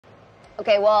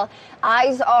Okay, well,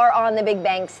 eyes are on the big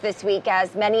banks this week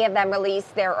as many of them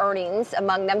released their earnings,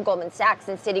 among them Goldman Sachs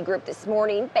and Citigroup this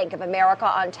morning, Bank of America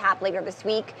on tap later this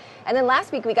week. And then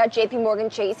last week we got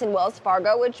JP Chase and Wells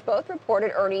Fargo, which both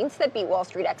reported earnings that beat Wall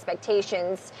Street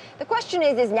expectations. The question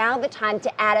is now the time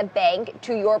to add a bank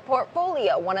to your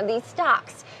portfolio, one of these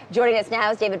stocks? Joining us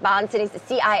now is David Bahnsen. He's the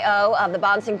CIO of the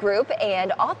Bahnsen Group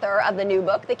and author of the new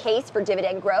book, The Case for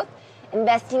Dividend Growth: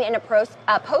 Investing in a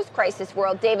Post-Crisis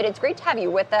World. David, it's great to have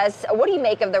you with us. What do you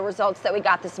make of the results that we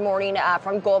got this morning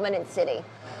from Goldman and Citi?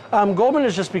 Goldman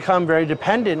has just become very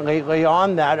dependent lately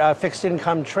on that fixed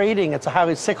income trading. It's a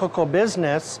highly cyclical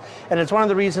business, and it's one of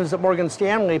the reasons that Morgan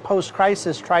Stanley,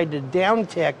 post-crisis, tried to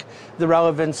downtick the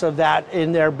relevance of that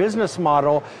in their business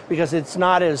model because it's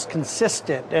not as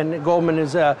consistent, and Goldman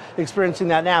is experiencing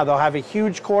that now. They'll have a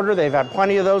huge quarter. They've had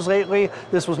plenty of those lately.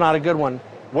 This was not a good one.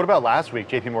 What about last week,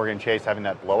 JP Chase having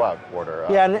that blowout quarter,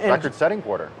 record-setting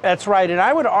quarter? That's right, and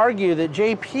I would argue that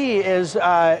JP is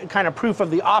kind of proof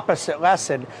of the opposite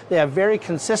lesson. They have very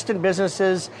consistent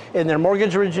businesses in their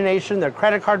mortgage origination, their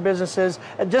credit card businesses,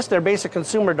 and just their basic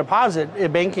consumer deposit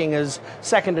banking is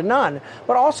second to none.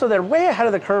 But also they're way ahead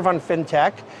of the curve on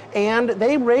fintech, and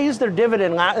they raised their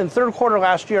dividend in third quarter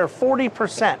last year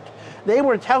 40%. They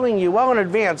were telling you well in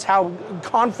advance how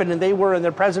confident they were in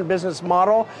their present business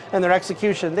model and their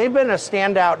execution. They've been a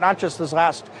standout, not just this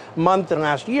last month and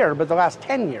last year, but the last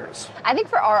 10 years. I think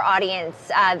for our audience,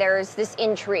 there's this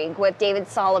intrigue with David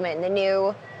Solomon, the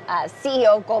new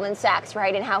CEO of Goldman Sachs,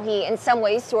 right? And how he, in some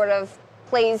ways, sort of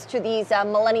plays to these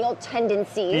millennial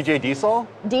tendencies. DJ Diesel?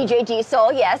 DJ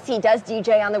Diesel, yes. He does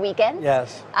DJ on the weekends.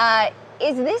 Yes.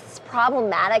 Is this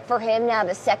problematic for him now,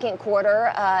 the second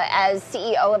quarter as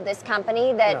CEO of this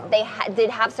company, that they did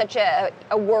have such a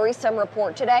worrisome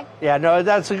report today? Yeah, no,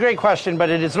 that's a great question, but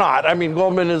it is not. I mean,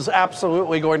 Goldman is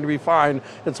absolutely going to be fine.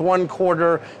 It's one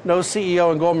quarter. No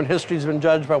CEO in Goldman history has been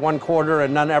judged by one quarter,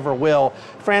 and none ever will.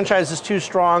 Franchise is too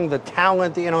strong. The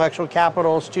talent, the intellectual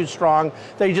capital is too strong.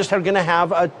 They just are going to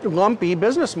have a lumpy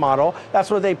business model.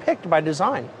 That's what they picked by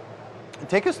design.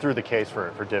 Take us through the case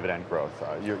for dividend growth,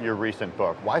 your recent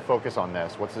book. Why focus on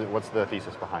this? What's the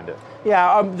thesis behind it?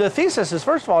 Yeah, the thesis is,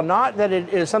 first of all, not that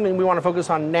it is something we want to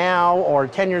focus on now or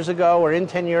 10 years ago or in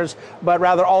 10 years, but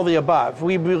rather all the above.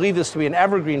 We believe this to be an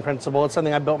evergreen principle. It's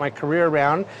something I built my career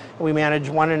around. We manage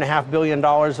 $1.5 billion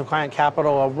of client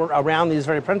capital around these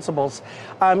very principles.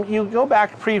 You go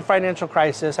back pre-financial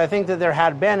crisis, I think that there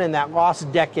had been in that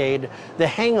lost decade the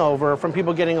hangover from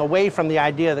people getting away from the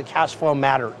idea that cash flow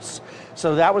matters.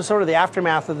 So that was sort of the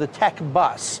aftermath of the tech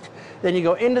bust. Then you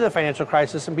go into the financial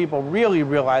crisis and people really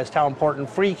realized how important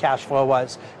free cash flow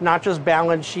was, not just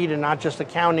balance sheet and not just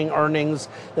accounting earnings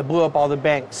that blew up all the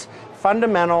banks.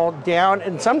 Fundamental, down,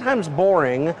 and sometimes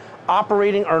boring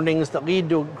operating earnings that lead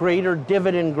to greater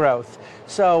dividend growth.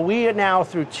 So we now,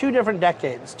 through two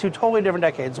totally different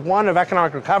decades, one of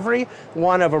economic recovery,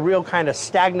 one of a real kind of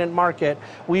stagnant market,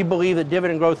 we believe that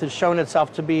dividend growth has shown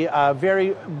itself to be a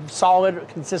very solid,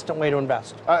 consistent way to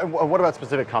invest. What about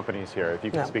specific companies here, if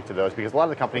you can speak to those? Because a lot of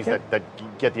the companies that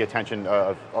get the attention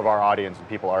of our audience and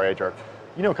people our age are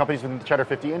companies within the Cheddar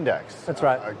 50 index. That's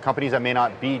right. Companies that may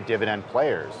not be dividend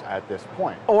players at this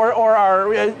point. Or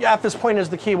are, at this point is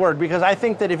the key word, because I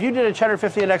think that if you did a Cheddar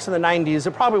 50 index in the 90s,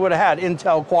 it probably would have had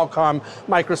Intel, Qualcomm,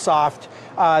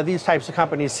 Microsoft, these types of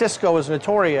companies. Cisco is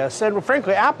notorious, and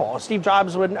frankly, Apple. Steve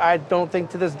Jobs would, I don't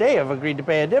think to this day, have agreed to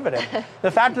pay a dividend.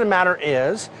 The fact of the matter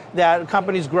is that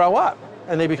companies grow up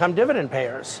and they become dividend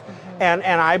payers. And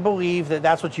I believe that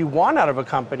that's what you want out of a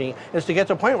company, is to get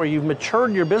to a point where you've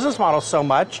matured your business model so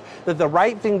much that the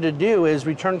right thing to do is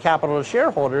return capital to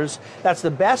shareholders. That's the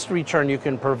best return you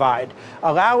can provide.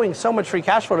 Allowing so much free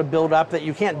cash flow to build up that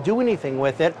you can't do anything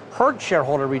with it hurts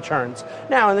shareholder returns.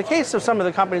 Now, in the case of some of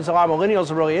the companies a lot of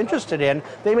millennials are really interested in,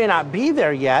 they may not be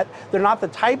there yet. They're not the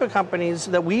type of companies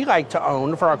that we like to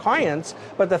own for our clients,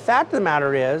 but the fact of the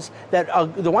matter is that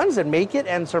the ones that make it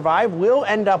and survive will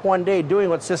end up one day doing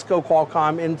what Cisco,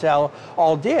 Qualcomm, Intel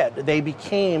all did. They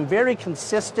became very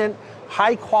consistent,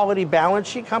 high-quality balance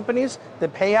sheet companies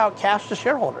that pay out cash to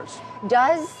shareholders.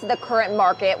 Does the current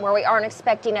market, where we aren't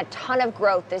expecting a ton of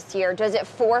growth this year, does it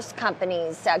force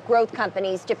companies, growth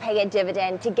companies, to pay a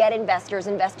dividend to get investors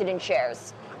invested in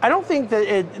shares? I don't think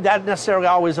that that necessarily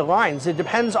always aligns. It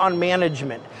depends on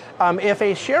management. If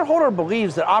a shareholder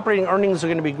believes that operating earnings are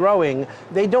going to be growing,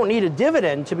 they don't need a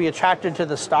dividend to be attracted to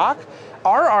the stock.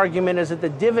 Our argument is that the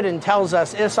dividend tells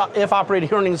us if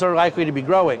operating earnings are likely to be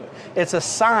growing. It's a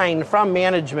sign from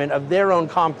management of their own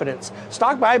confidence.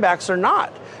 Stock buybacks are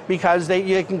not, because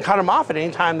they can cut them off at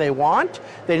any time they want.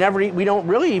 We don't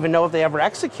really even know if they ever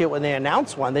execute when they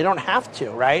announce one. They don't have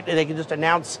to, right? They can just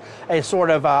announce a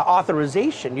sort of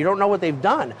authorization. You don't know what they've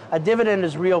done. A dividend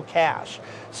is real cash.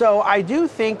 So I do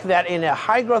think that in a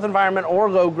high growth environment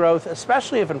or low growth,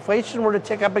 especially if inflation were to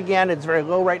tick up again, it's very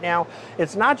low right now,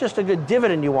 it's not just a good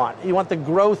dividend you want. You want the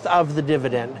growth of the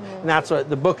dividend. And that's what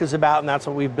the book is about, and that's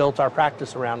what we've built our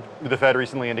practice around. The Fed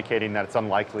recently indicating that it's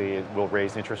unlikely it will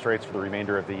raise interest rates for the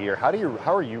remainder of the year.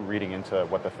 How are you reading into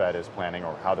what the Fed is planning,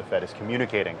 or how the Fed is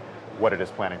communicating what it is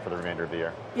planning for the remainder of the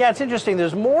year? Yeah, it's interesting.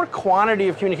 There's more quantity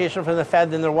of communication from the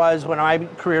Fed than there was when my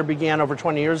career began over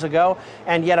 20 years ago,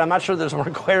 and yet I'm not sure there's more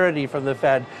clarity from the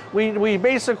Fed. We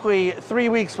basically, 3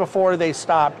 weeks before they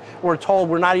stopped, were told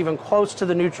we're not even close to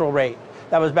the neutral rate.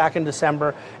 That was back in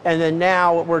December. And then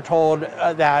now we're told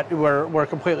that we're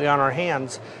completely on our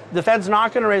hands. The Fed's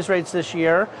not going to raise rates this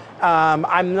year.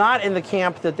 I'm not in the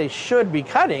camp that they should be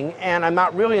cutting, and I'm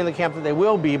not really in the camp that they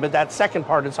will be, but that second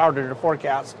part is harder to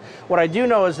forecast. What I do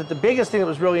know is that the biggest thing that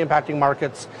was really impacting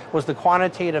markets was the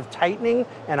quantitative tightening,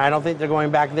 and I don't think they're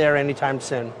going back there anytime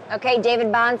soon. Okay, David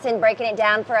Bahnsen breaking it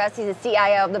down for us. He's the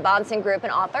CIO of the Bahnsen Group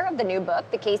and author of the new book,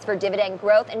 The Case for Dividend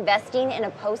Growth, Investing in a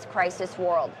Post-Crisis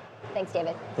World. Thanks,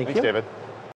 David. Thanks, David.